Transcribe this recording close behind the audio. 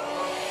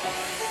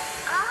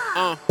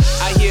I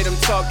hear them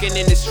talking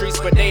in the streets,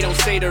 but they don't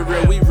say the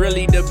real. We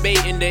really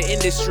debating the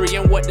industry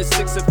and what the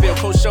sixer feel.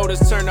 Cold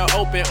shoulders turn to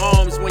open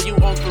arms when you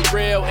on for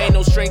real. Ain't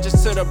no strangers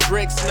to the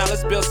bricks. Now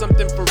let's build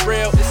something for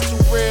real. It's too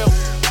real,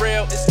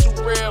 real, it's too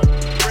real,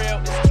 real,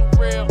 it's too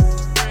real.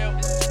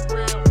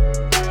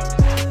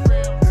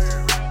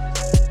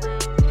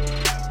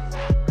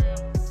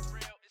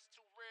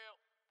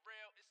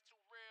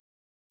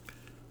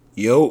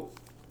 Yo,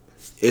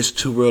 it's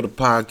Too Real the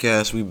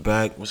podcast. We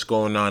back. What's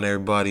going on,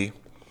 everybody?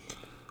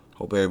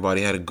 Hope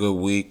everybody had a good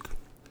week.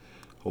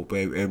 Hope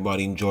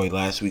everybody enjoyed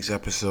last week's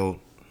episode.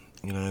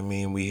 You know what I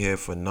mean? We here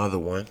for another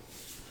one.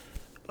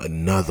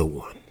 Nah,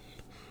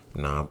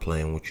 I'm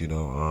playing with you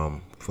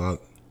though.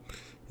 Fuck.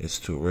 It's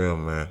Too Real,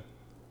 man.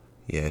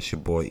 Yeah, it's your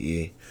boy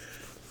E.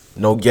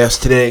 No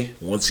guest today,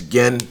 once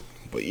again.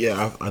 But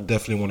yeah, I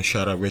definitely want to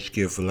shout out Rich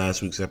Kid for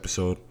last week's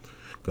episode.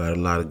 Got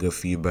a lot of good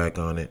feedback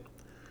on it.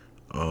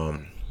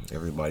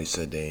 Everybody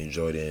said they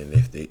enjoyed it, and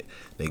if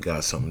they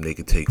got something they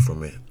could take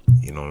from it,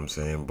 you know what I'm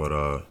saying?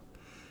 But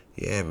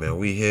yeah, man,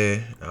 we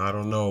here. I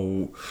don't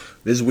know.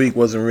 This week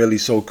wasn't really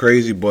so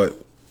crazy, but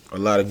a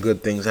lot of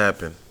good things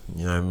happened.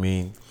 You know what I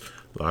mean?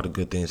 A lot of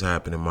good things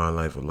happened in my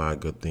life. A lot of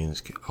good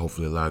things.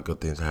 Hopefully, a lot of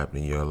good things happen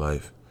in your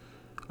life.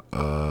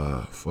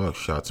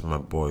 Shout to my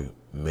boy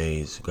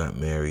Maze, who got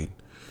married.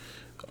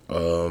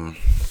 Fuck,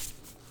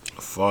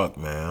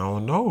 man, I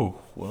don't know.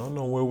 I don't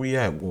know where we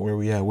at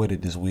with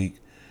it this week.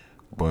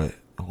 But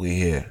we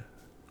here.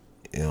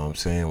 You know what I'm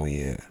saying? We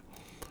here.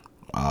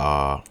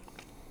 I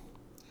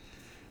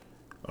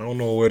don't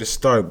know where to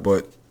start,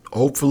 but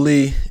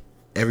hopefully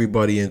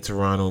everybody in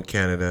Toronto,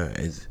 Canada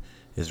is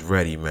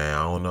ready, man.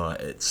 I don't know.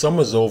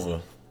 Summer's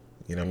over.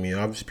 You know what I mean?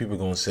 Obviously people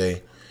gonna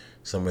say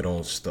summer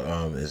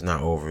is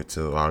not over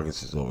till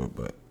August is over,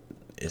 but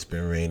it's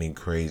been raining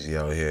crazy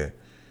out here.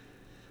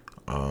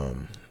 I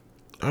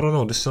don't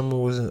know. This summer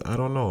wasn't. I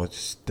don't know. It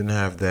just didn't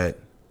have that.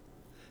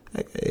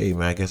 Hey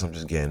man, I guess I'm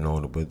just getting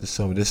older, but this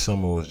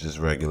summer was just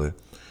regular.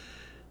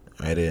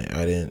 I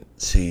didn't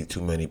see too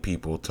many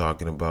people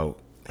talking about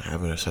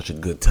having such a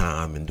good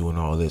time and doing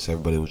all this.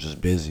 Everybody was just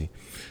busy, you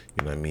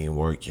know what I mean,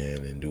 working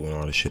and doing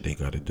all the shit they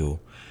got to do.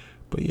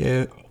 But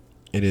yeah,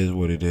 it is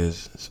what it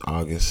is. It's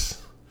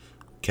August,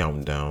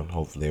 counting down.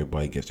 Hopefully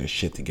everybody gets their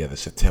shit together.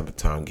 September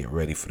time, get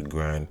ready for the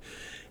grind.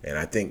 And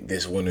I think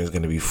this winter is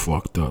gonna be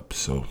fucked up.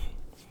 So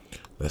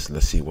let's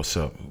see what's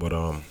up. But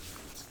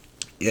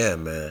yeah,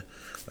 man.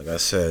 Like I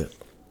said,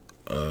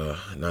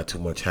 not too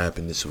much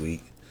happened this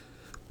week,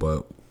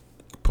 but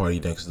Party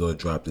Next Door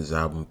dropped his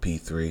album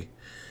P3.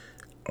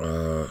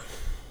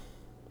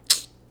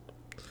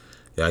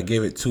 Yeah, I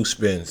gave it 2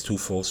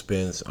 full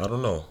spins. I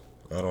don't know.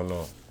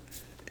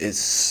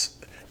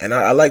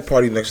 I like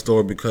Party Next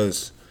Door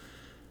because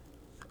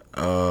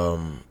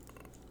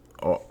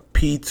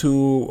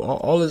P2,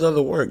 all his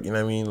other work, you know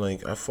what I mean?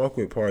 Like, I fuck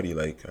with Party,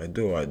 like, I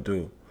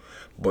do.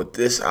 But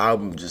this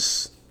album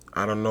just,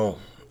 I don't know.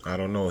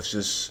 It's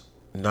just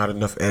not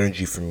enough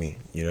energy for me.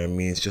 You know what I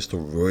mean? It's just a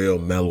real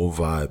mellow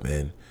vibe,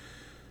 man.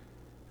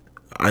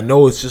 I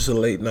know it's just a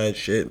late night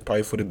shit,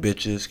 probably for the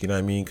bitches. You know what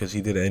I mean? Because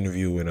he did an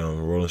interview with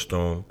Rolling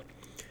Stone,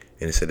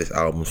 and he said this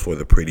album's for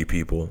the pretty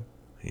people.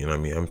 You know what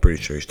I mean? I'm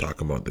pretty sure he's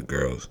talking about the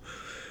girls.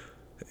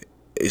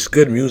 It's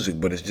good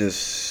music, but it's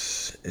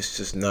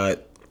just not.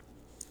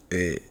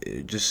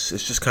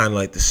 It's just kind of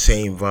like the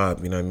same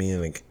vibe. You know what I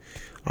mean? Like.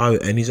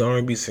 And he's an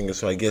R&B singer,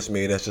 so I guess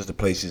maybe that's just the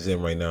place he's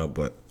in right now.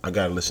 But I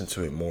gotta listen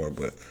to it more.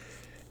 But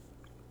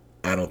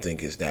I don't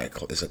think it's a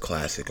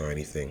classic or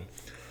anything.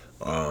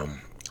 I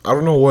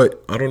don't know what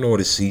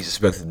he's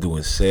expected to do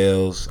in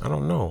sales. I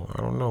don't know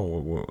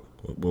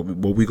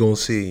what we gonna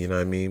see. You know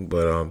what I mean?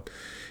 But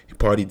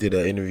Party did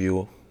an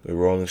interview with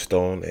Rolling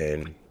Stone,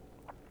 and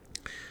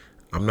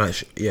I'm not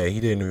sure. Yeah, he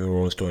did an interview with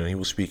Rolling Stone, and he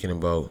was speaking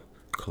about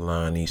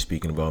Kalani,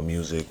 speaking about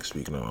music,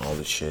 speaking about all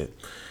this shit.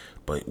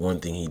 But one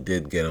thing he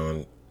did get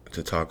on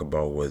to talk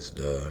about was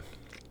the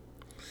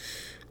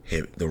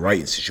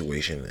writing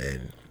situation,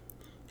 and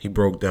he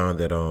broke down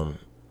that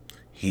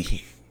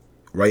he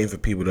writing for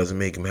people doesn't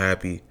make him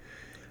happy,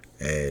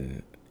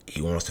 and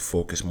he wants to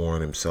focus more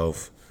on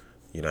himself.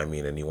 You know what I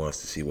mean? And he wants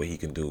to see what he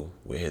can do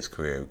with his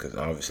career, because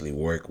obviously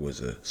Work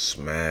was a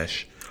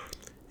smash,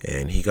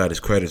 and he got his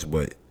credits,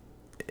 but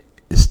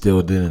it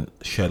still didn't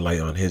shed light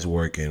on his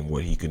work and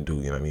what he can do.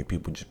 You know what I mean?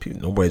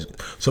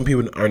 Some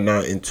people are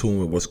not in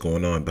tune with what's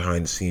going on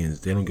behind the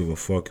scenes. They don't give a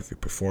fuck if you're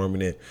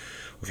performing it,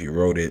 if you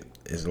wrote it.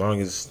 As long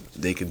as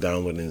they can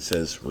download it and it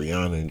says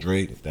Rihanna and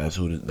Drake, that's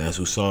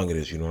whose song it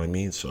is. You know what I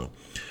mean? So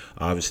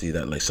obviously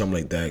that, like, something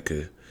like that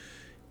could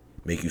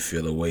make you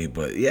feel away.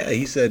 But yeah,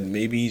 he said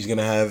maybe he's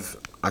gonna have,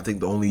 I think,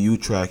 the Only You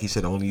track. He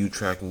said the Only You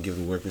track can give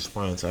the work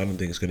response. I don't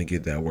think it's gonna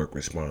get that work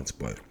response,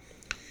 but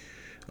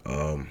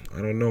I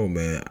don't know,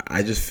 man.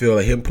 I just feel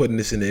like him putting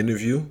this in the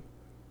interview,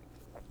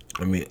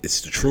 I mean,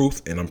 it's the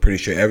truth, and I'm pretty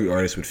sure every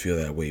artist would feel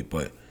that way,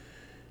 but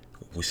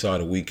we saw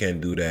The Weeknd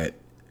do that,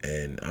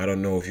 and I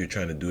don't know if you're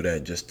trying to do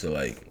that just to,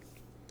 like,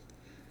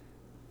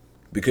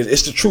 because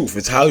it's the truth.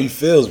 It's how he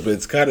feels, but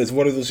it's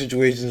one of those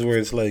situations where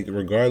it's like,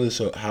 regardless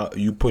of how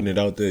you putting it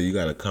out there, you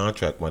got a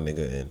contract, my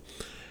nigga. And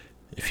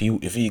if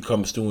he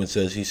comes through and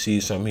says he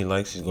sees something he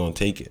likes, he's gonna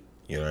take it.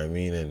 You know what I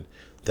mean? And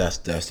that's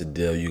the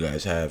deal you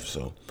guys have.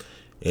 So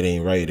it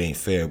ain't right, it ain't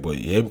fair. But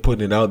him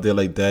putting it out there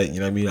like that, you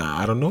know what I mean?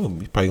 I don't know.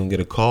 He's probably gonna get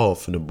a call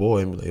from the boy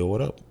and be like, yo,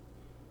 what up?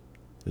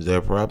 Is there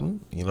a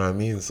problem? You know what I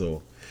mean?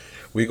 So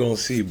we gonna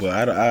see.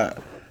 But I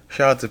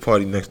shout out to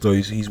Party Next Door.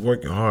 He's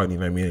working hard, you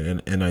know what I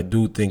mean? And I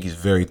do think he's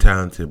very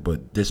talented.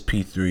 But this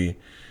P3,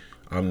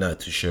 I'm not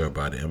too sure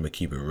about it. I'm gonna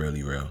keep it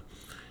really real.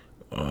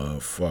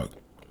 Fuck.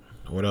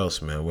 What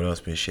else, man? What else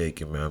been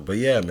shaking, man? But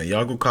yeah, man,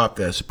 y'all go cop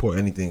that. Support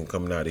anything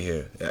coming out of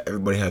here.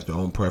 Everybody has their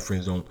own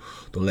preference. Don't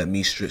let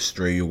me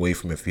stray you away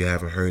from it if you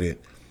haven't heard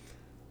it.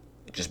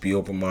 Just be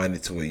open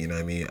minded to it. You know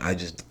what I mean?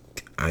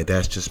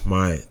 That's just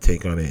my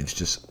take on it. It's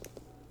just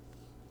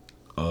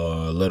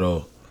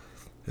little.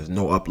 There's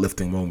no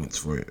uplifting moments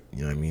for it.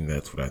 You know what I mean?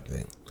 That's what I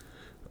think.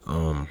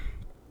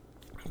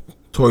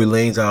 Tory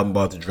Lanez album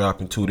about to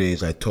drop in 2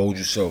 days. I told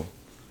you so.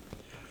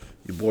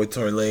 Your boy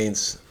Tory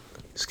Lanez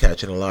is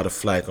catching a lot of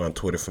flack on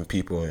Twitter from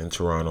people in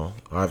Toronto.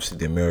 Obviously,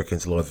 the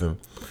Americans love him.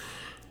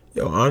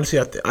 Yo, honestly,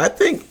 I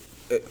think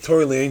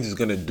Tory Lanez is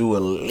gonna do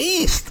at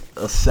least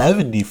a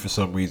 70 for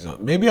some reason.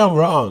 Maybe I'm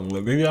wrong.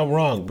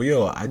 But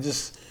yo, I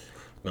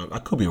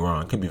could be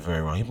wrong. I could be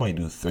very wrong. He might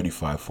do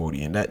 35,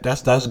 40, and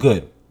that's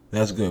good.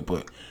 That's good.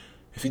 But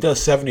if he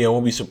does 70, I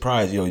won't be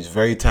surprised. Yo, he's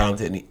very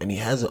talented, and he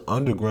has an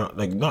underground,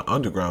 like not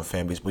underground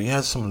fan base, but he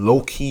has some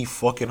low key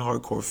fucking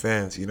hardcore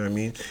fans. You know what I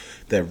mean?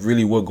 That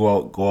really will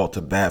go out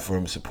to bat for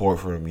him, support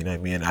for him. You know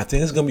what I mean? And I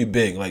think it's gonna be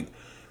big. Like,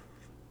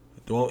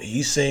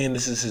 he's saying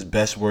this is his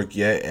best work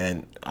yet,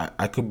 and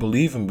I could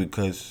believe him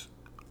because,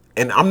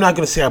 and I'm not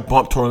gonna say I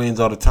bump Tory Lanez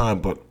all the time,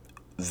 but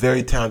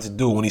very talented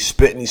dude. When he's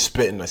spitting, he's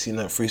spitting. I seen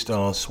that freestyle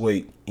on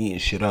Sway eating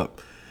shit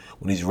up.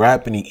 When he's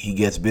rapping, he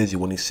gets busy.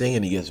 When he's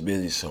singing, he gets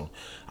busy. So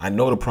I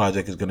know the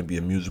project is going to be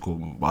a musical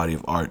body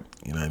of art.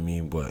 You know what I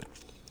mean? But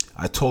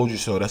I told you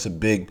so. It's a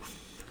big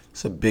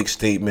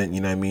statement. You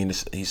know what I mean?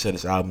 He said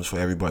this album's for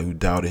everybody who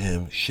doubted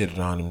him, shitted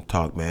on him,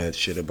 talked mad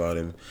shit about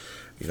him.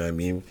 You know what I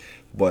mean?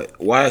 But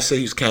why I say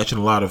he's catching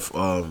a lot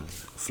of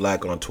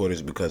flack on Twitter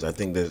is because I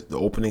think the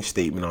opening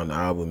statement on the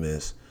album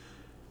is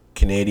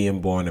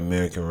Canadian born,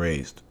 American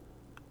raised.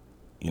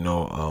 You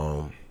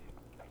know,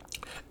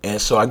 and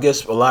so I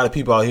guess a lot of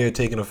people out here are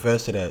taking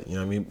offense to that. You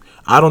know what I mean?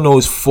 I don't know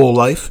his full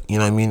life. You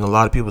know what I mean? A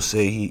lot of people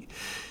say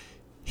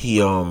he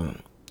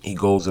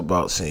goes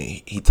about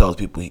saying, he tells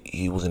people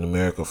he was in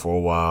America for a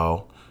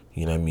while.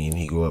 You know what I mean?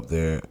 He grew up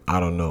there. I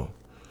don't know.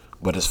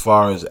 But as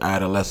far as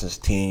adolescence,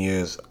 teen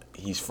years,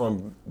 he's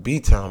from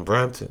B-Town,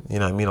 Brampton. You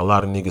know what I mean? A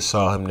lot of niggas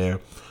saw him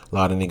there. A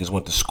lot of niggas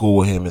went to school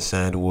with him in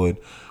Sandalwood.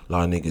 A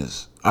lot of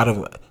niggas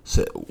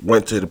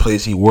went to the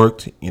place he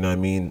worked. You know what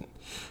I mean?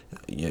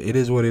 Yeah, it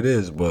is what it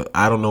is, but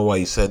I don't know why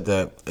he said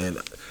that. And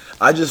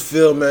I just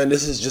feel, man,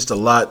 this is just a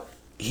lot.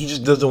 He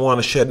just doesn't want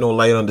to shed no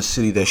light on the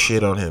city that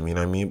shit on him, you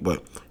know what I mean?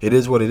 But it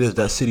is what it is.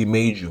 That city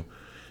made you,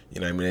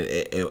 you know what I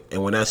mean?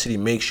 And when that city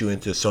makes you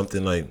into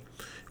something, like,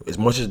 as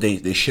much as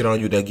they shit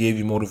on you, that gave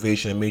you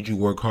motivation, that made you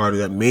work harder,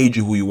 that made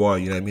you who you are,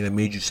 you know what I mean? That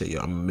made you say, yo,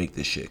 I'm going to make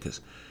this shit. Because,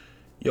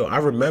 yo, I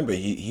remember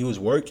he was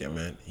working,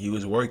 man. He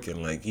was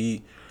working. Like,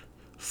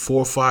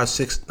 4, 5,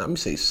 6, let me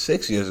say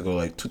 6 years ago,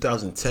 like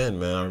 2010,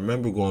 man. I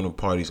remember going to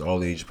parties,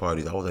 all age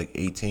parties. I was like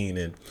 18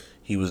 and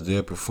he was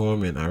there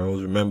performing. I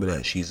always remember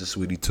that. She's a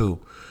Sweetie too.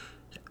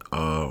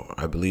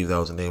 I believe that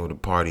was the name of the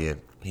party,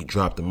 and he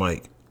dropped the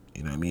mic.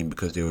 You know what I mean?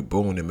 Because they were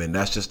booing him, and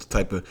that's just the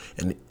type of,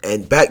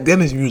 and back then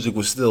his music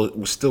was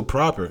still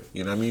proper.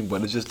 You know what I mean?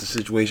 But it's just a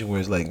situation where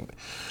it's like,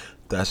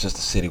 that's just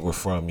the city we're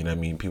from. You know what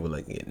I mean? People are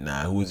like,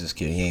 nah, who is this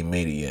kid? He ain't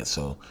made it yet,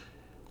 so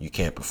you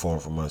can't perform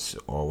from us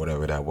or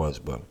whatever that was.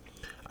 But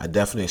I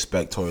definitely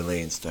expect Tory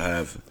Lanez to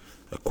have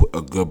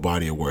a good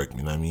body of work,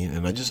 you know what I mean?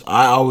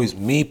 And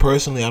me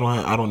personally, I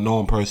don't know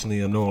him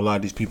personally. I know a lot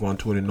of these people on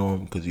Twitter know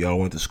him because y'all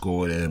went to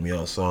school with him,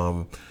 y'all saw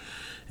him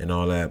and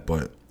all that.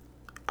 But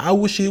I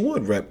wish he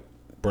would rep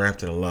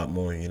Brampton a lot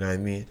more, you know what I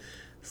mean?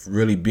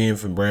 Really being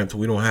from Brampton,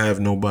 we don't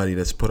have nobody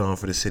that's put on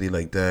for the city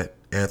like that.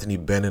 Anthony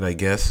Bennett, I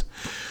guess,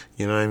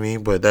 you know what I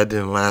mean? But that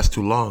didn't last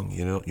too long,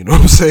 you know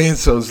what I'm saying?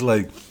 So it's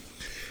like,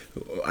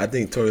 I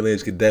think Tory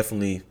Lanez could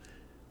definitely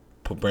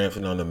put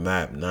Brampton on the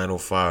map,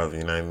 905, you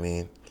know what I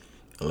mean?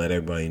 And let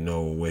everybody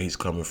know where he's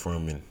coming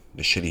from and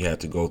the shit he had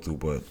to go through.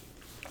 But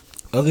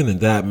other than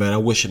that, man, I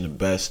wish him the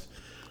best.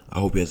 I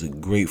hope he has a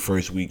great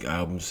first week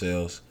album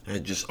sales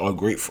and just all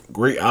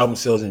great album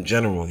sales in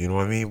general, you know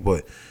what I mean?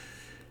 But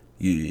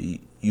you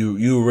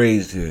were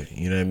raised here,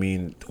 you know what I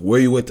mean?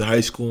 Where you went to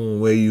high school and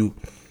where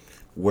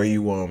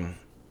you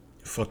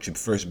fucked your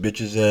first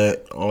bitches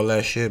at, all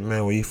that shit,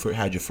 man, where you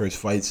had your first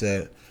fights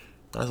at.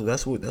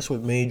 That's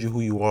what made you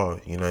who you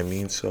are, you know what I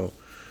mean? So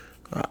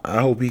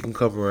I hope he can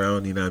come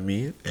around, you know what I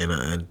mean? And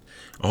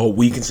I hope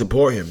we can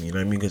support him, you know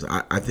what I mean? Because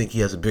I think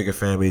he has a bigger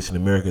fan base in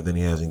America than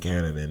he has in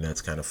Canada, and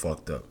that's kind of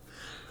fucked up.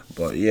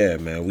 But yeah,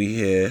 man, we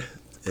here.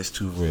 It's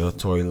too real.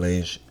 Tory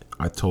Lanez,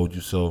 I told you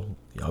so.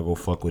 Y'all go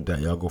fuck with that.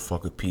 Y'all go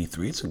fuck with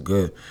P3. It's a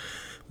good,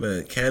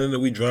 man. Canada,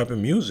 we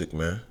dropping music,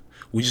 man.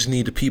 We just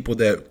need the people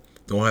that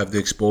don't have the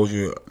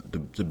exposure,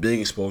 the big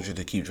exposure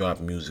to keep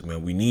dropping music,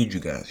 man. We need you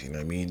guys, you know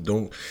what I mean?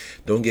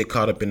 Don't get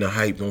caught up in the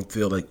hype. Don't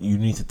feel like you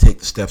need to take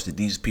the steps that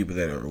these people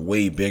that are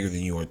way bigger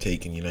than you are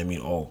taking, you know what I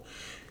mean? Oh,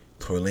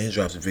 Tory Lanez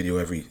drops a video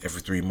every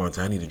 3 months.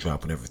 I need to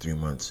drop one every 3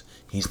 months.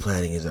 He's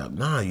planning his out.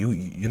 Nah,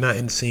 you're not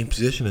in the same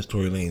position as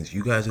Tory Lanez.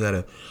 You guys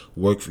gotta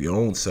work for your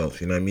own self,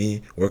 you know what I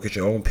mean? Work at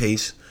your own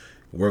pace,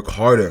 work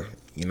harder,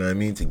 you know what I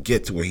mean, to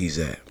get to where he's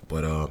at.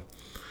 But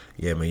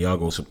yeah, man, y'all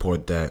go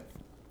support that.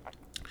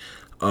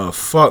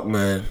 Fuck,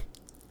 man.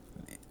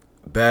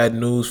 Bad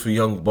news for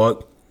Young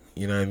Buck.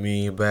 You know what I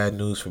mean? Bad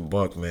news for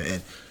Buck, man.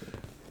 And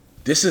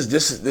this is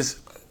just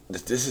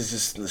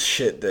the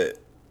shit that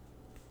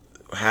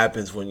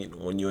happens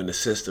when you're in the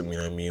system. You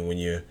know what I mean? When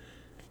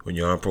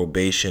you're on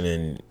probation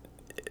and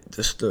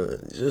just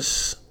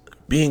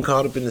being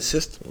caught up in the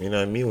system. You know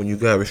what I mean? When you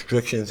got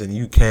restrictions and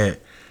you can't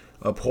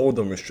uphold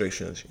them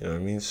restrictions. You know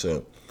what I mean?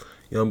 So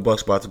Young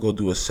Buck's about to go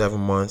do a 7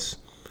 months,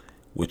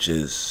 which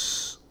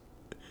is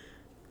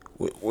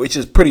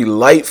pretty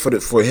light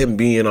for him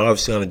being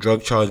obviously on a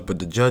drug charge, but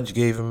the judge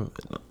gave him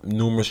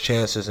numerous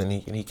chances and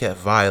he kept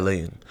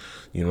violating.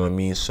 You know what I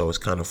mean? So it's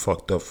kind of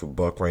fucked up for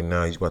Buck right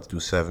now. He's about to do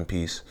 7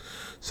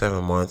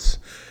 months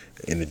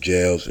in the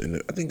jails,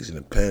 and I think he's in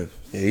the pen.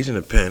 Yeah, he's in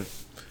the pen.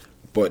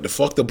 But the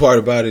fucked up part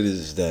about it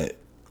is that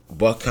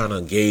Buck kind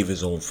of gave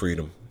his own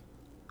freedom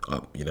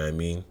up. You know what I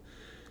mean?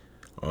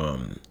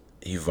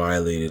 He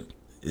violated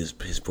his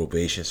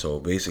probation, so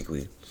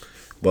basically,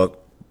 Buck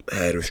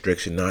had a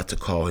restriction not to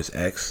call his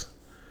ex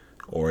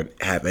or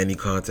have any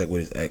contact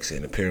with his ex,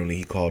 and apparently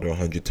he called her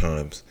 100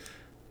 times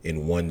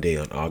in one day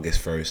on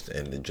August 1st,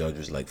 and the judge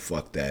was like,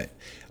 fuck that.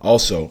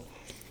 Also,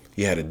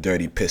 he had a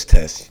dirty piss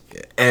test,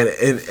 and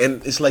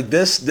it's like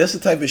this the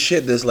type of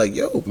shit that's like,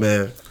 yo,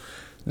 man,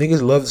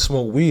 niggas love to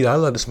smoke weed. I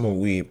love to smoke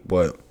weed,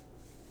 but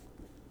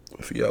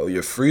yo,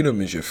 your freedom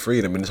is your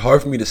freedom, and it's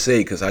hard for me to say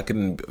because I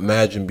can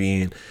imagine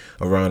being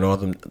around all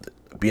them,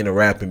 being a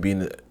rap and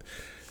being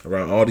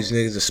around all these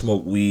niggas that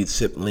smoke weed,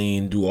 sip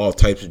lean, do all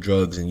types of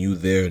drugs, and you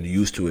there and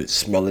used to it,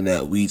 smelling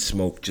that weed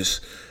smoke,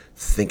 just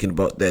thinking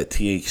about that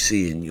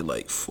THC, and you're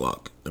like,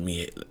 fuck,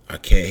 I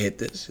can't hit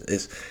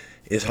this.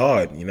 It's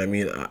hard, you know what I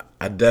mean?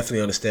 I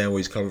definitely understand where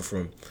he's coming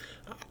from.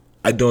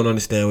 I don't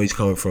understand where he's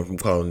coming from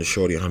calling the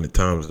shorty 100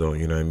 times, though,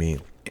 you know what I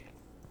mean?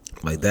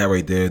 Like, that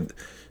right there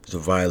is a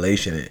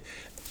violation.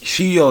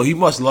 He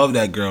must love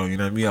that girl, you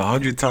know what I mean?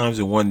 100 times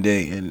in one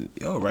day, and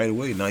right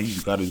away, now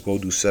you gotta go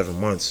do 7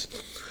 months.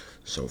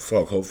 So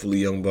fuck. Hopefully,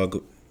 Young Buck,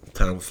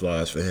 time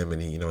flies for him,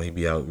 and he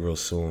be out real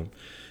soon,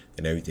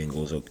 and everything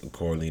goes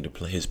accordingly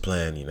to his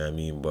plan. You know what I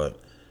mean? But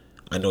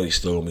I know he's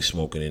still gonna be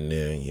smoking in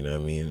there. You know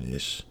what I mean?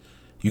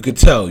 You could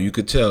tell.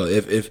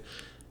 If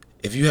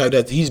you have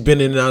that, he's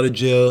been in and out of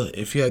jail.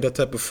 If you have that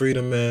type of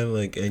freedom, man,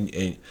 like and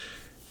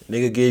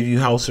nigga gave you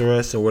house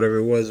arrest or whatever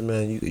it was,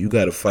 man, you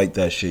gotta fight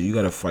that shit. You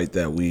gotta fight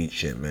that weed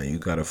shit, man. You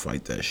gotta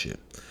fight that shit.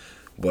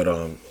 But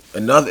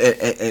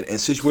and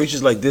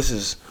situations like this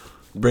is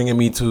bringing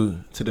me to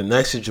the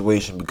next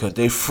situation because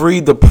they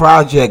freed the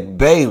Project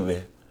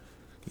Baby.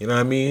 You know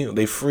what I mean?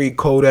 They freed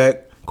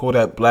Kodak.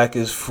 Kodak Black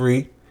is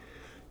free.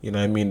 You know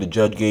what I mean? The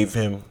judge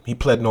he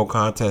pled no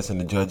contest,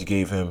 and the judge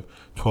gave him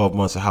 12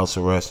 months of house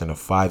arrest and a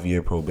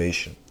 5-year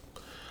probation.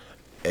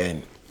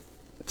 And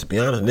to be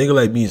honest, a nigga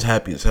like me is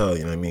happy as hell.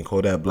 You know what I mean?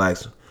 Kodak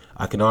Black's,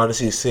 I can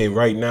honestly say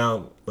right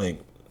now,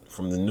 like,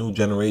 from the new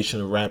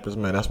generation of rappers,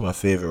 man, that's my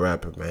favorite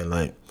rapper, man.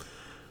 Like,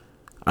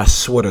 I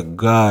swear to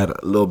God,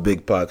 Lil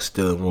Big Pac's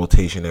still in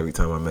rotation every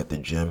time I'm at the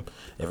gym.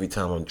 Every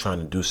time I'm trying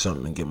to do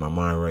something and get my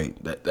mind right.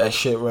 That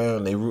shit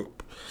around,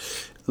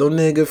 little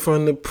nigga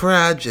from the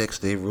projects,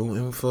 they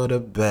rooting for the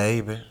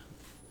baby.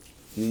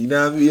 You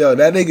know what I mean? Yo,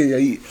 that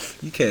nigga,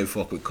 you can't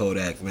fuck with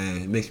Kodak, man.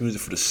 He makes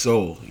music for the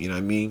soul, you know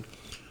what I mean?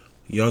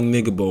 Young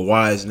nigga, but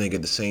wise nigga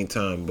at the same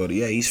time. But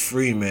yeah, he's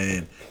free,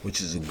 man, which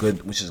is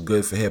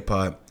good for hip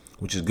hop,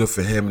 which is good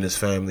for him and his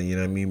family, you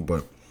know what I mean?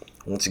 But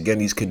once again,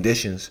 these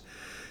conditions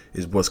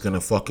is what's gonna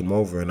fuck him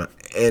over,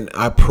 and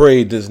I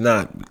pray it does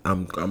not.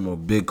 I'm a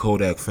big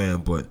Kodak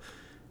fan, but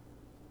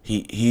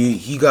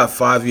he got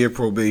 5-year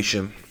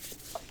probation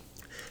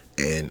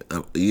and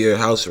a year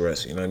house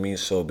arrest. You know what I mean?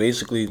 So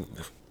basically,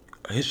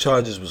 his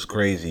charges was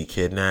crazy: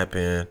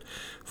 kidnapping,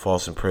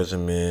 false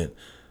imprisonment,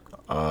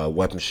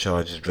 weapons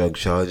charges, drug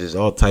charges,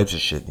 all types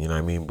of shit. You know what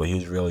I mean? But he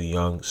was really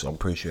young, so I'm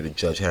pretty sure the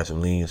judge had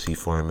some leniency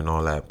for him and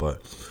all that.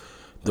 But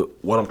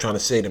what I'm trying to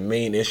say, the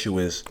main issue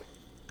is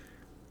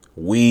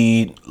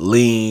weed,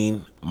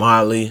 lean,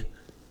 Molly.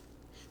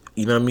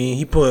 You know what I mean?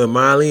 He put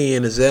Molly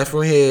in the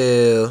Zephyr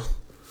Hill.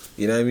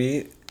 You know what I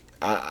mean?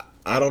 I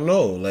don't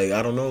know. Like,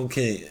 I don't know.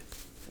 Can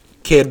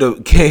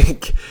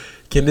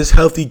this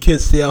healthy kid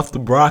stay off the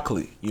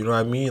broccoli? You know what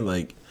I mean?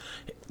 Like,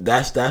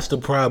 that's the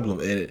problem.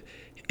 And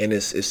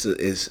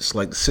it's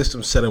like the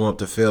system set him up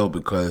to fail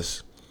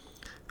because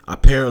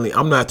apparently,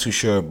 I'm not too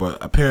sure, but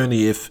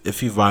apparently if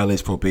he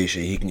violates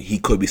probation, he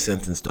could be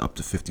sentenced to up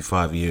to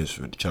 55 years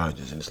for the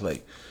charges. And it's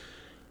like,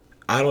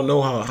 I don't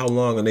know how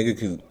long a nigga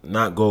can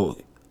not go.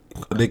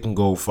 They can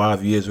go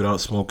 5 years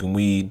without smoking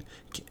weed,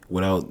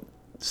 without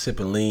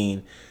sipping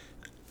lean.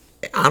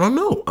 I don't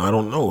know. I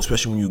don't know.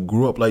 Especially when you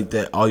grew up like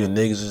that, all your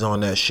niggas is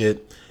on that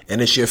shit,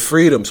 and it's your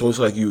freedom. So it's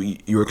like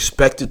you're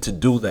expected to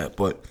do that.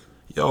 But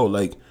yo,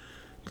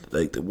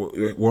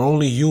 we're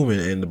only human,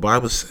 and the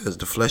Bible says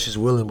the flesh is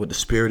willing, but the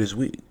spirit is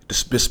weak.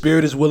 The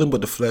spirit is willing,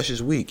 but the flesh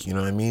is weak. You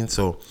know what I mean?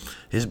 So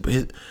his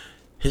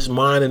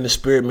mind and the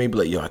spirit may be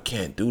like, yo, I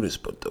can't do this,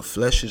 but the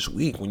flesh is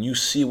weak. When you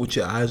see with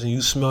your eyes and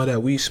you smell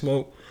that weed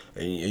smoke,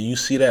 and you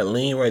see that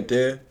lean right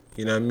there,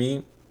 you know what I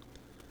mean?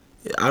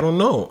 I don't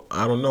know,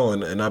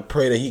 and I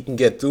pray that he can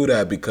get through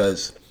that,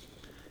 because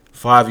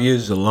 5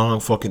 years is a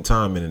long fucking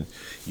time, and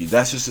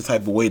that's just the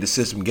type of way the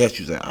system gets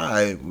you. It's like, all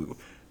right.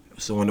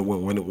 So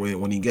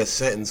when he gets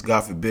sentenced,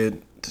 God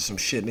forbid, to some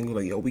shit, nigga,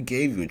 like, yo, we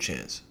gave you a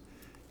chance,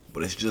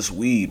 but it's just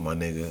weed, my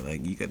nigga.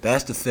 Like,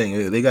 that's the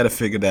thing. They got to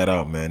figure that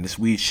out, man. This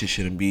weed shit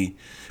shouldn't be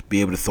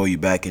able to throw you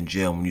back in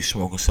jail when you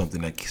smoking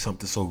something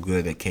so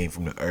good that came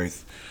from the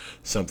earth,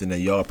 something that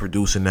y'all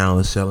producing now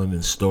and selling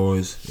in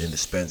stores and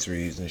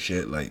dispensaries and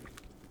shit. Like,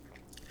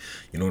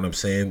 you know what I'm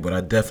saying? But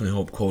I definitely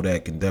hope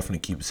Kodak can definitely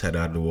keep his head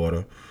out of the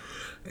water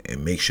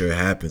and make sure it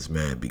happens,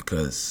 man,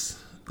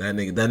 because that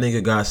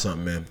nigga got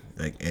something, man.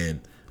 Like, and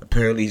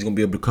apparently he's gonna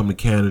be able to come to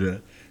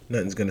Canada.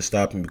 Nothing's gonna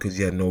stop him because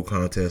he had no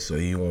contest, so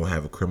he won't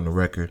have a criminal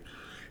record.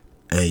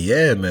 And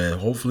yeah, man,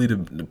 hopefully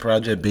the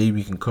Project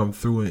Baby can come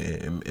through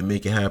and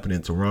make it happen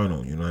in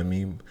Toronto. You know what I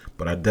mean?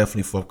 But I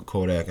definitely fuck with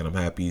Kodak, and I'm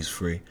happy he's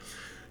free.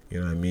 You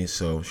know what I mean?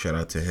 So shout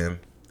out to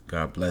him.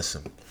 God bless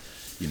him.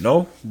 You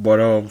know?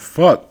 But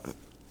fuck.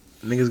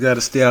 Niggas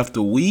gotta stay off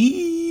the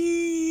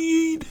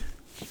weed.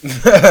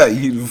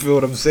 You feel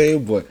what I'm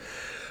saying? But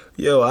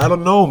yo, I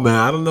don't know, man.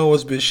 I don't know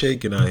what's been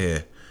shaking out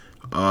here.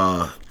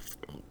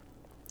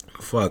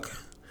 Fuck.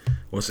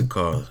 What's it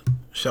called?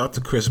 Shout out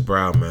to Chris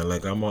Brown, man.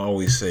 Like I'm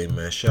always say,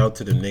 man. Shout out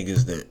to the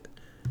niggas that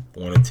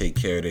want to take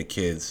care of their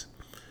kids.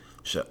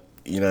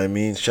 You know what I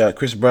mean?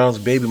 Chris Brown's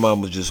baby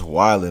mom was just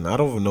wilding. I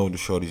don't even know the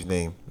shorty's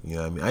name. You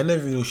know what I mean? I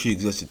never knew she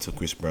existed till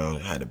Chris Brown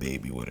had a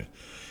baby with her.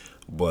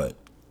 But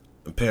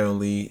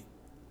apparently,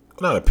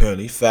 not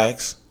apparently,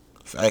 facts.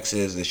 Facts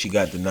is that she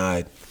got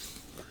denied.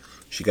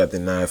 She got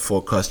denied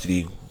full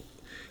custody.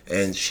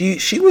 And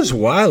she was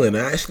wilding.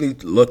 I actually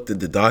looked at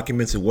the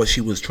documents of what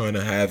she was trying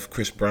to have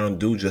Chris Brown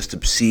do just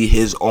to see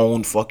his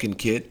own fucking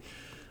kid.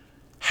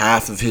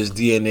 Half of his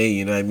DNA,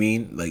 you know what I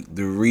mean? Like,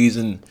 the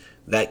reason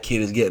that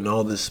kid is getting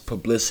all this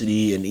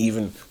publicity and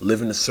even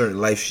living a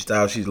certain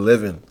lifestyle she's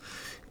living.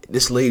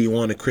 This lady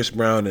wanted Chris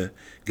Brown to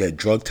get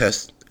drug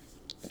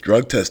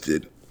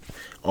tested.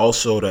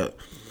 Also to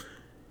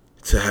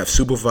have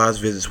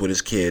supervised visits with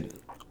his kid.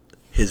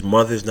 His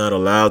mother's not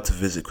allowed to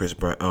visit Chris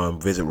Brown,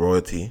 visit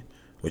Royalty,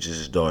 which is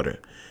his daughter,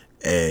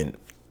 and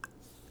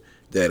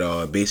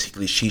that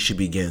basically she should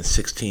be getting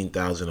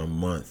 $16,000 a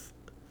month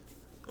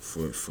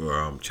for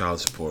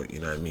child support. You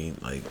know what I mean?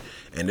 Like,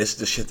 and this is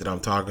the shit that I'm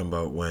talking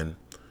about, when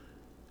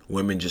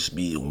women just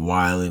be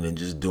wilding and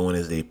just doing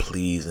as they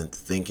please and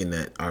thinking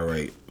that, all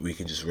right, we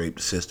can just rape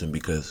the system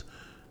because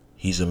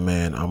he's a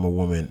man, I'm a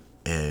woman,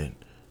 and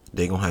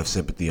they gonna have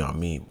sympathy on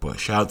me. But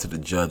shout out to the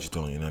judge,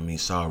 though, you know what I mean?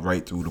 Saw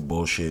right through the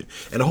bullshit.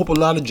 And I hope a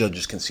lot of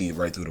judges can see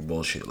right through the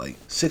bullshit. Like,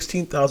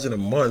 $16,000 a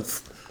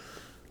month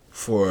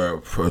for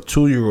a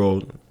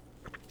 2-year-old,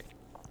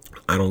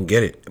 I don't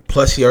get it.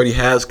 Plus, he already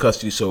has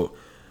custody, so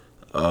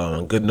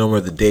a good number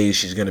of the days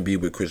she's gonna be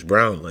with Chris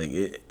Brown.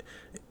 Like,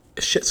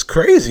 shit's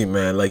crazy,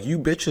 man. Like, you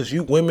bitches,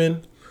 you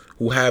women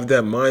who have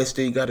that mind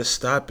state, you gotta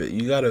stop it.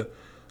 You gotta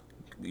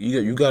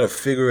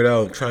figure it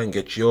out and try and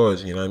get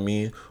yours, you know what I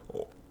mean?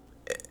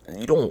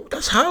 You don't.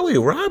 That's highway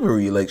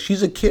robbery. Like,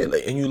 she's a kid,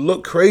 like, and you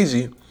look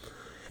crazy.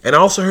 And I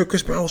also heard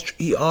Chris Brown,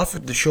 he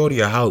offered the shorty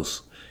a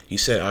house. He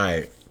said, all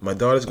right, my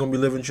daughter's gonna be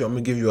living with you. I'm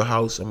gonna give you a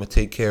house. I'm gonna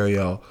take care of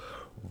y'all,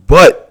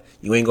 but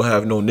you ain't gonna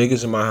have no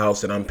niggas in my house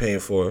that I'm paying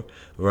for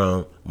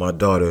around my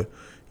daughter.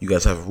 You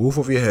guys have a roof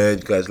over your head.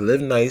 You guys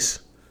live nice,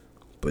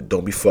 but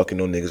don't be fucking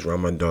no niggas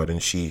around my daughter.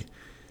 And she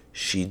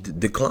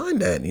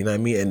declined that, you know what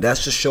I mean? And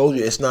that's just shows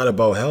you it's not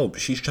about help.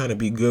 She's trying to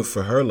be good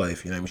for her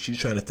life, you know what I mean? She's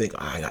trying to think,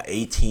 I got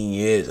 18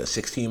 years or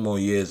 16 more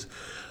years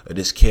of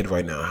this kid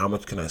right now. How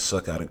much can I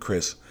suck out of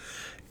Chris?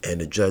 And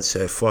the judge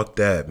said, fuck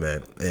that,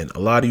 man. And a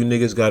lot of you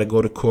niggas got to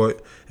go to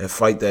court and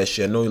fight that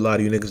shit. I know a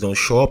lot of you niggas don't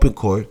show up in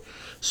court,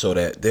 so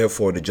that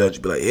therefore the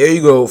judge be like, here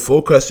you go,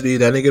 full custody.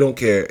 That nigga don't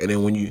care. And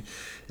then when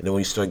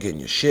you start getting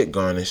your shit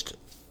garnished,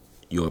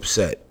 you're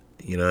upset.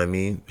 You know what I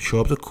mean? Show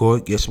up to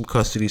court, get some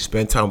custody,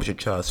 spend time with your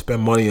child,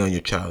 spend money on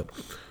your child.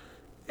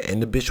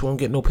 And the bitch won't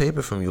get no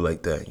paper from you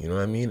like that. You know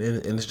what I mean?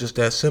 And it's just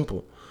that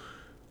simple.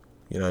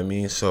 You know what I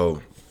mean?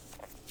 So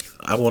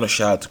I want to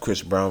shout out to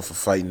Chris Brown for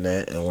fighting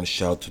that. And I want to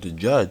shout out to the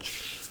judge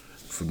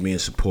for being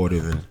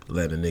supportive and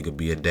letting a nigga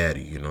be a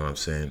daddy. You know what I'm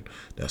saying?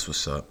 That's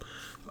what's up.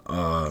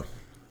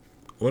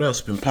 What else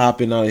been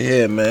popping out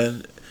here,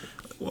 man?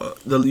 Well,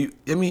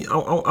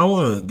 I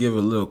want to give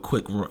a little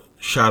quick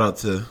shout out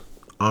to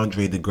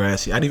Andre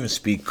Degrassi. I didn't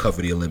even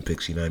cover the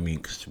Olympics, you know what I mean?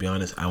 Because to be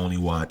honest, I only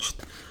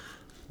watched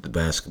the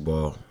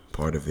basketball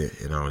part of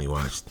it, and I only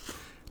watched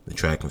the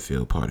track and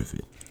field part of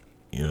it.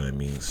 You know what I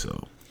mean?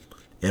 So,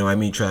 and when I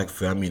mean track and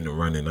field, I mean the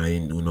running. I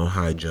didn't do no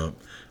high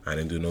jump. I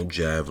didn't do no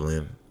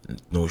javelin,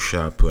 no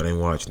shot put. I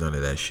didn't watch none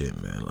of that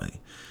shit, man. Like,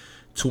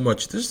 too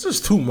much. There's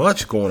just too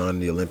much going on in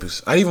the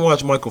Olympics. I didn't even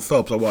watch Michael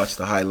Phelps. I watched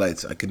the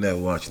highlights. I could never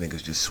watch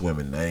niggas just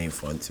swimming. That ain't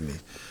fun to me.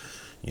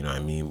 You know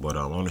what I mean? But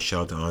I want to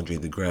shout out to Andre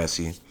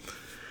Degrassi,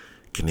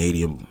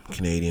 Canadian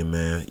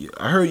man.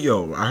 I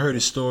heard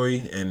his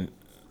story, and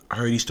I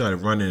heard he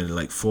started running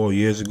like 4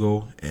 years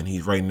ago, and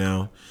he's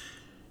the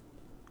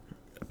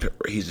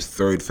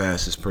third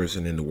fastest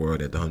person in the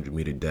world at the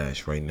 100-meter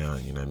dash right now.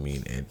 You know what I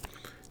mean? And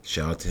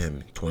shout out to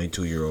him,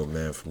 22-year-old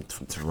man from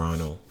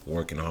Toronto,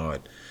 working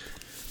hard.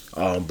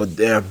 But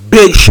damn,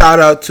 big shout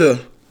out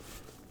to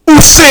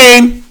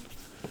Usain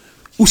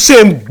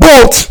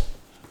Bolt.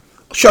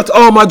 Shout out to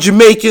all my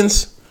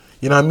Jamaicans.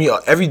 You know what I mean?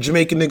 Every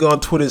Jamaican nigga on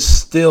Twitter is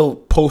still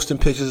posting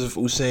pictures of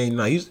Usain.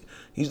 Nah, he's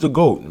the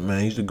GOAT,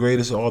 man. He's the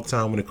greatest of all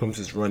time when it comes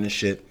to this running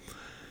shit.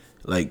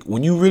 Like,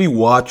 when you really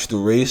watch the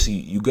race,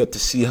 you get to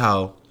see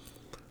how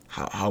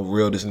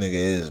real this nigga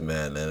is,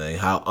 man, and like,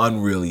 how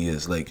unreal he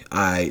is. Like,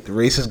 the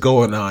race is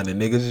going on, and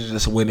niggas is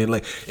just winning.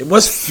 Like, it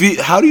must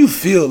feel. How do you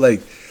feel?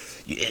 Like,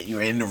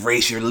 you're in the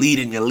race, you're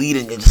leading, you're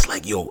just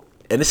like, yo,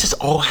 and it's just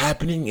all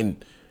happening in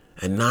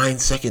a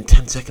 9-second,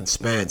 10-second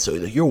span. So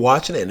you're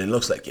watching it, and it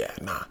looks like, yeah,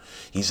 nah,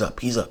 he's up,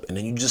 and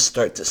then you just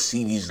start to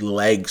see these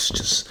legs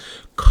just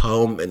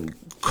come, and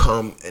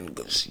you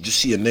just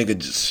see a nigga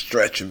just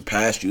stretching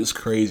past you. It's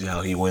crazy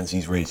how he wins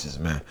these races,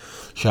 man.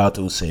 Shout out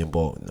to Usain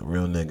Bolt, the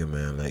real nigga,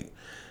 man, like,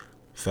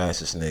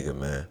 fastest nigga,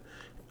 man.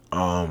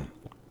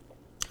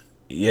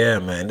 Yeah,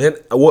 man. Then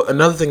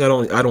another thing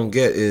I don't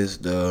get is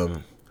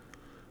the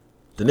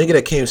nigga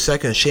that came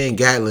second, Shane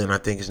Gatlin, I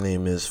think his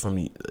name is, from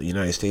the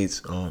United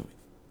States.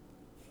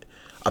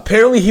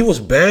 Apparently he was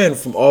banned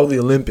from all the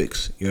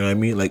Olympics. You know what I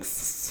mean? Like,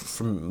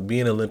 from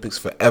being Olympics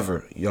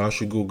forever. Y'all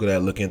should Google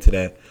that, look into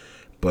that.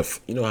 But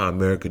you know how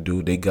America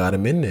do? They got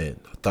him in there.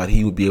 I thought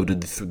he would be able to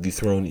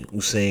dethrone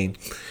Usain,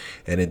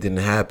 and it didn't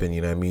happen.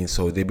 You know what I mean?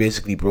 So they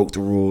basically broke the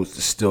rules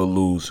to still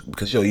lose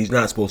because he's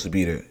not supposed to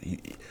be there.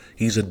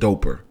 He's a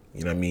doper.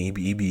 You know what I mean?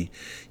 He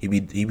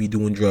be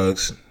doing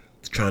drugs,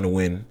 trying to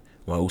win.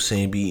 While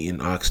Usain be eating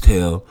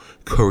oxtail,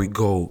 curry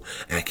goat,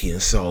 ackee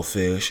and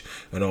saltfish,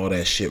 and all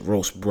that shit,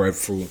 roast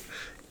breadfruit,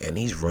 and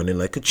he's running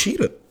like a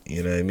cheetah.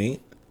 You know what I mean?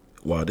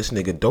 While this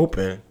nigga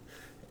doping,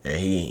 and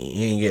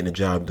he ain't getting the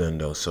job done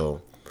though.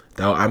 So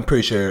I'm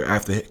pretty sure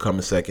after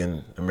coming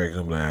second, America's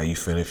gonna be like, you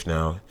finished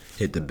now.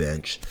 Hit the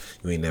bench.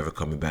 You ain't never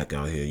coming back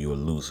out here. You a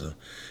loser.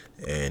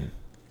 And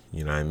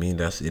you know what I mean?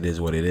 It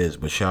is what it is.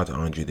 But shout out to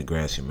Andre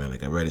Degrassi, man.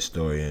 Like, I read his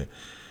story, and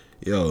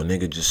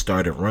nigga just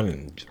started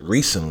running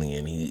recently,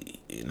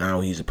 and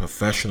now he's a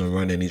professional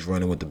runner, and he's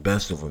running with the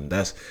best of them.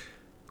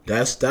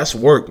 That's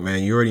work,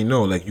 man. You already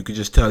know. Like, you could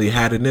just tell he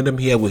had it in him.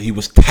 He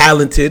was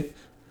talented.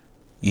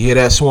 You hear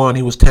that, Swan?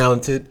 He was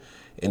talented,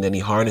 and then he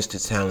harnessed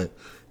his talent,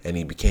 and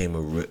he became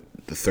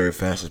the third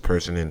fastest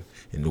person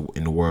in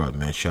the world,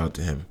 man. Shout out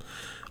to him.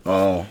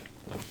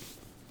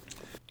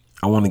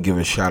 I want to give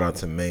a shout out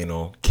to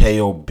Mano,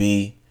 KOB.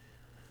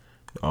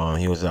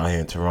 He was out here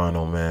in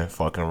Toronto, man,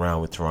 fucking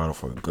around with Toronto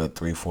for a good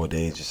 3-4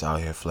 days, just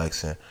out here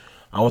flexing.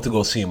 I went to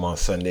go see him on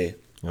Sunday. You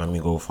know what I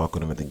mean? Go fuck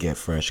with him at the Get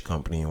Fresh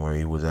company where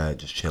he was at,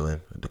 just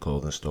chilling at the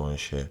clothing store and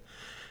shit.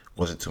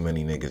 Wasn't too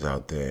many niggas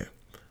out there.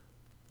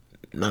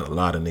 Not a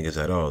lot of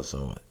niggas at all,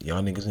 so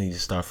y'all niggas need to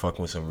start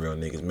fucking with some real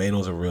niggas.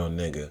 Mano's a real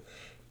nigga.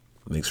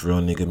 Makes real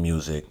nigga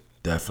music.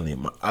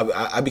 Definitely.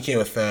 I became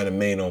a fan of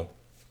Mano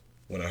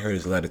when I heard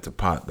his Letter to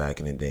Pop back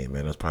in the day,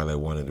 man. That was probably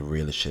like one of the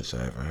realest shits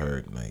I ever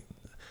heard, like,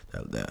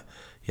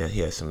 yeah,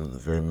 he had some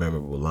very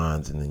memorable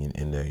lines in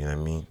there, you know what I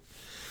mean?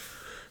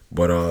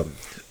 But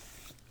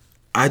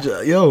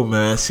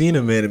man, I seen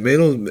him, man.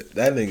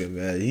 That nigga,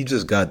 man, he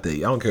just got I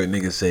don't care what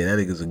niggas say, that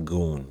nigga's a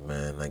goon,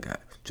 man. Like,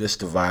 just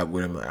to vibe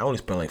with him. I only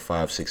spent like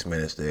 5-6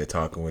 minutes there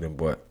talking with him,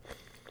 but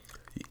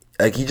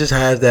like, he just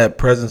has that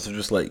presence of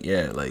just like,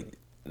 yeah, like,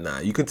 nah,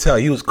 you could tell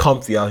he was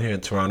comfy out here in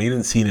Toronto. He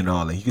didn't see it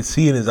all. Like, you could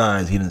see in his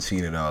eyes he didn't see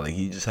it all. Like,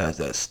 he just has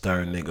that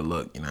stern nigga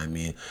look, you know what I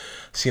mean?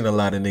 Seen a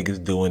lot of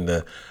niggas doing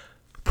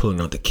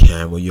pulling out the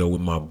camera, with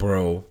my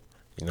bro,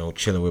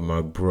 chilling with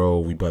my bro.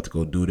 We about to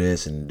go do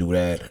this and do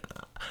that.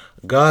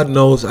 God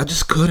knows, I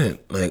just couldn't.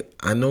 Like,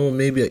 I know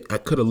maybe I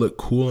could have looked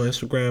cool on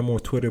Instagram or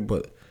Twitter,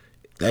 but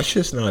that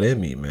shit's not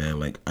in me, man.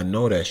 Like, I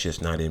know that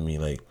shit's not in me.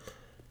 Like,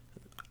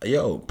 I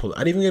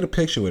didn't even get a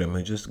picture with him.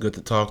 It's just good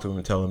to talk to him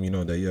and tell him,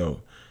 that,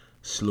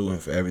 salute him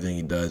for everything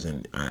he does,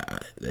 and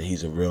that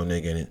he's a real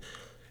nigga, and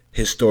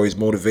his story's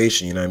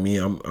motivation, you know what I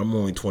mean? I'm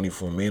only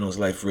 24. Mano's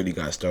life really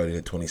got started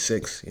at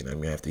 26, you know what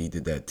I mean? After he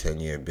did that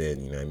 10-year bid,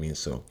 you know what I mean?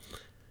 So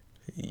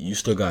you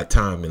still got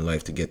time in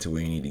life to get to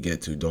where you need to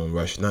get to. Don't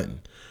rush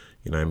nothing,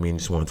 you know what I mean?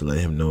 Just wanted to let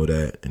him know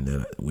that, and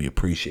that we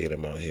appreciate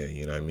him out here,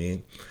 you know what I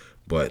mean?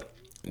 But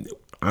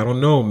I don't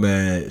know,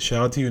 man.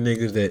 Shout out to you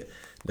niggas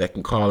that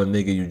can call a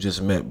nigga you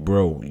just met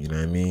bro, you know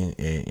what I mean?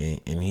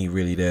 And he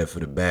really there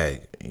for the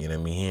bag, you know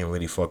what I mean? He ain't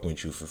really fucking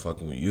with you for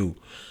fucking with you.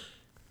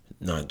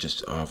 not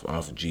just off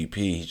GP.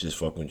 He's just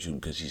fucking with you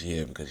because he's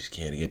here, because he's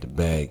can't get the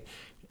bag.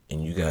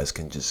 And you guys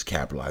can just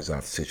capitalize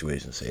off the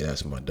situation and say,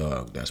 that's my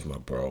dog, that's my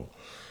bro.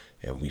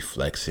 And we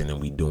flexing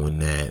and we doing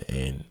that,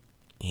 and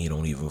he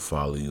don't even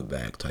follow you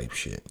back type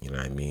shit. You know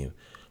what I mean?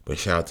 But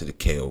shout out to the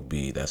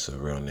KOB. That's a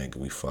real nigga.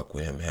 We fuck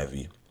with him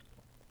heavy.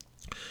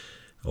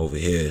 Over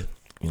here,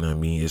 you know what I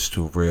mean? It's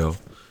too real.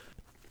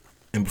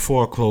 And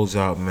before I close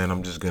out, man,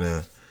 I'm just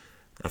gonna,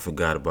 I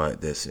forgot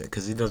about this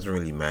because it doesn't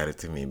really matter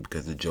to me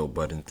because the Joe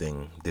Budden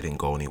thing didn't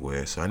go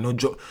anywhere. So I know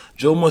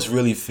Joe must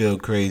really feel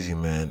crazy,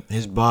 man.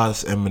 His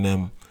boss,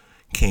 Eminem,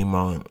 came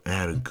out and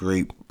had a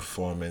great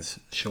performance,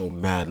 showed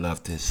mad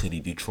love to his city,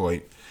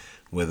 Detroit,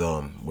 with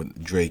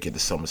Drake at the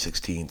Summer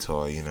 16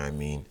 tour, you know what I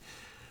mean?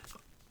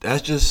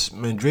 That's just,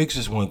 man, Drake's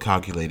just one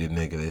calculated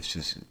nigga.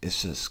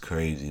 It's just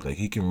crazy. Like,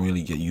 he can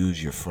really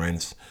use your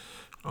friends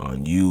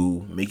on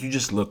you, make you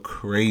just look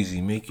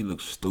crazy, make you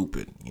look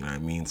stupid, you know what I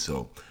mean?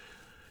 So,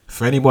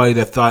 for anybody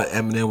that thought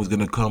Eminem was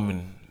gonna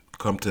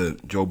come to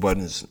Joe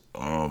Budden's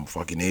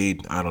fucking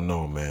aid, I don't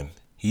know, man.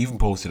 He even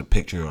posted a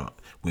picture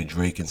with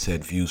Drake and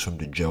said views from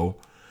the Joe,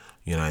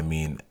 you know what I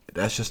mean?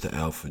 That's just the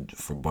L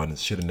for Budden.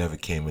 Should have never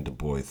came with the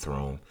boy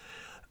throne.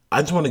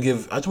 I just want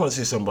to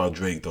say something about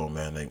Drake though,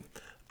 man. Like,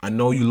 I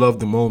know you love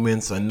the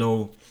moments. I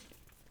know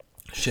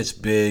shit's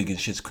big and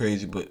shit's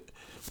crazy, but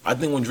I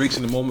think when Drake's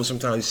in the moment,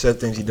 sometimes he said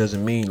things he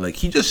doesn't mean. Like,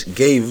 he just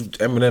gave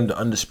Eminem the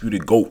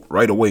undisputed GOAT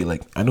right away.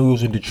 Like, I knew he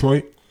was in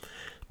Detroit,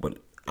 but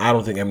I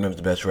don't think Eminem's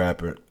the best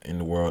rapper in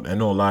the world. I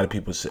know a lot of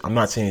people say, I'm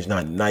not saying he's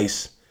not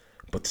nice,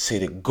 but to say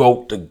the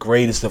GOAT, the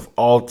greatest of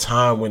all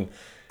time, when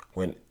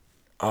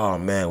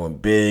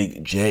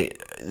Big, Jay,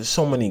 there's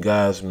so many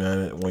guys,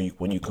 man,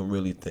 when you can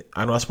really think.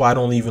 I know that's why I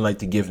don't even like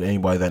to give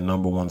anybody that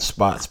number one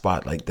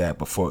spot like that.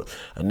 But for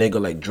a nigga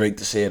like Drake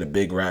to say it, a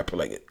big rapper,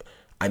 like,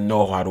 I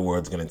know how the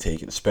world's gonna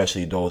take it,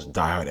 especially those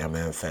diehard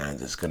Eminem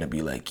fans. It's gonna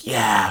be like,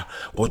 yeah,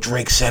 well,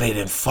 Drake said it,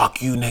 and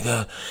fuck you,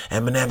 nigga.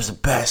 Eminem's the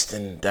best,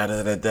 and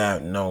da-da-da-da.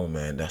 No,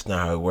 man, that's not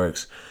how it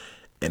works.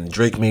 And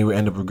Drake may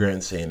end up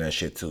regretting saying that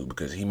shit, too,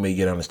 because he may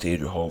get on the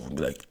stage with Hov and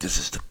be like, this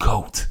is the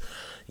GOAT.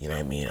 You know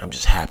what I mean? I'm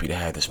just happy to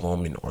have this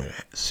moment or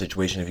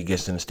situation if he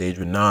gets on the stage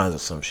with Nas or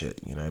some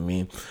shit. You know what I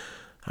mean?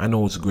 I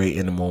know it's a great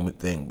in the moment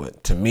thing,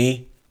 but to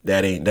me,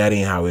 that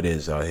ain't how it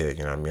is out here.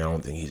 You know what I mean? I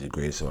don't think he's the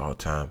greatest of all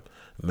time.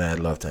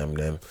 Mad love to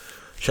Eminem.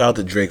 Shout out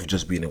to Drake for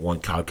just being a one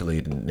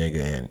calculated nigga,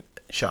 and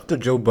shout out to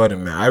Joe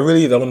Budden, man. I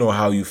really don't know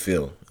how you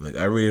feel. Like,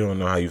 I really don't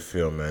know how you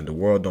feel, man. The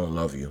world don't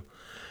love you.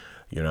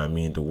 You know what I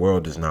mean? The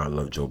world does not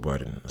love Joe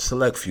Budden. A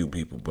select few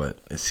people, but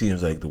it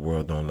seems like the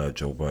world don't love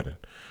Joe Budden.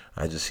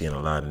 I just seen a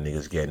lot of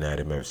niggas getting at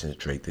him ever since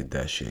Drake did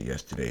that shit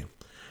yesterday.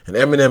 And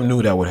Eminem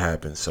knew that would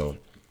happen, so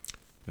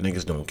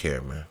niggas don't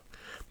care, man.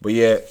 But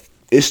yeah,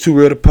 It's Too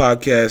Real, the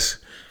podcast.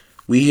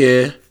 We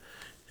here.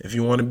 If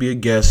you want to be a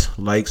guest,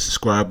 like,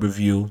 subscribe,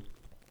 review.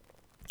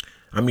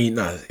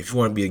 If you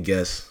want to be a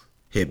guest,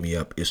 hit me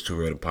up. It's Too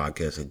Real, the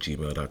podcast at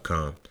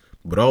gmail.com.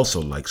 But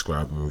also like,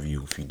 subscribe, and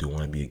review if you do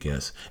want to be a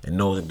guest. And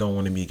those that don't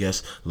want to be a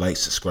guest, like,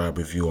 subscribe,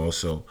 review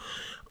also.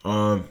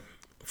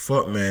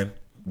 Fuck, man.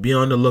 Be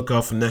on the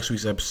lookout for next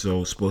week's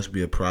episode. It's supposed to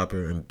be a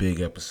proper and big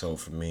episode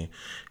for me.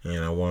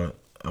 And I want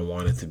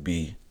it to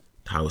be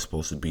how it's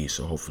supposed to be.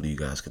 So hopefully you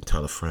guys can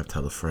tell a friend.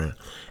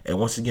 And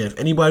once again, if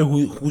anybody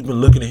who's been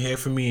looking to hear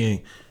from me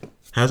and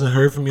hasn't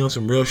heard from me on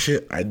some real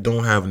shit, I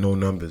don't have no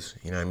numbers.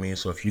 You know what I mean?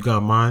 So if you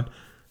got mine,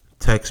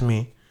 text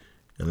me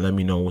and let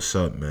me know what's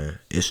up, man.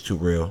 It's Too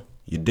Real.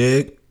 You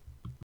dig?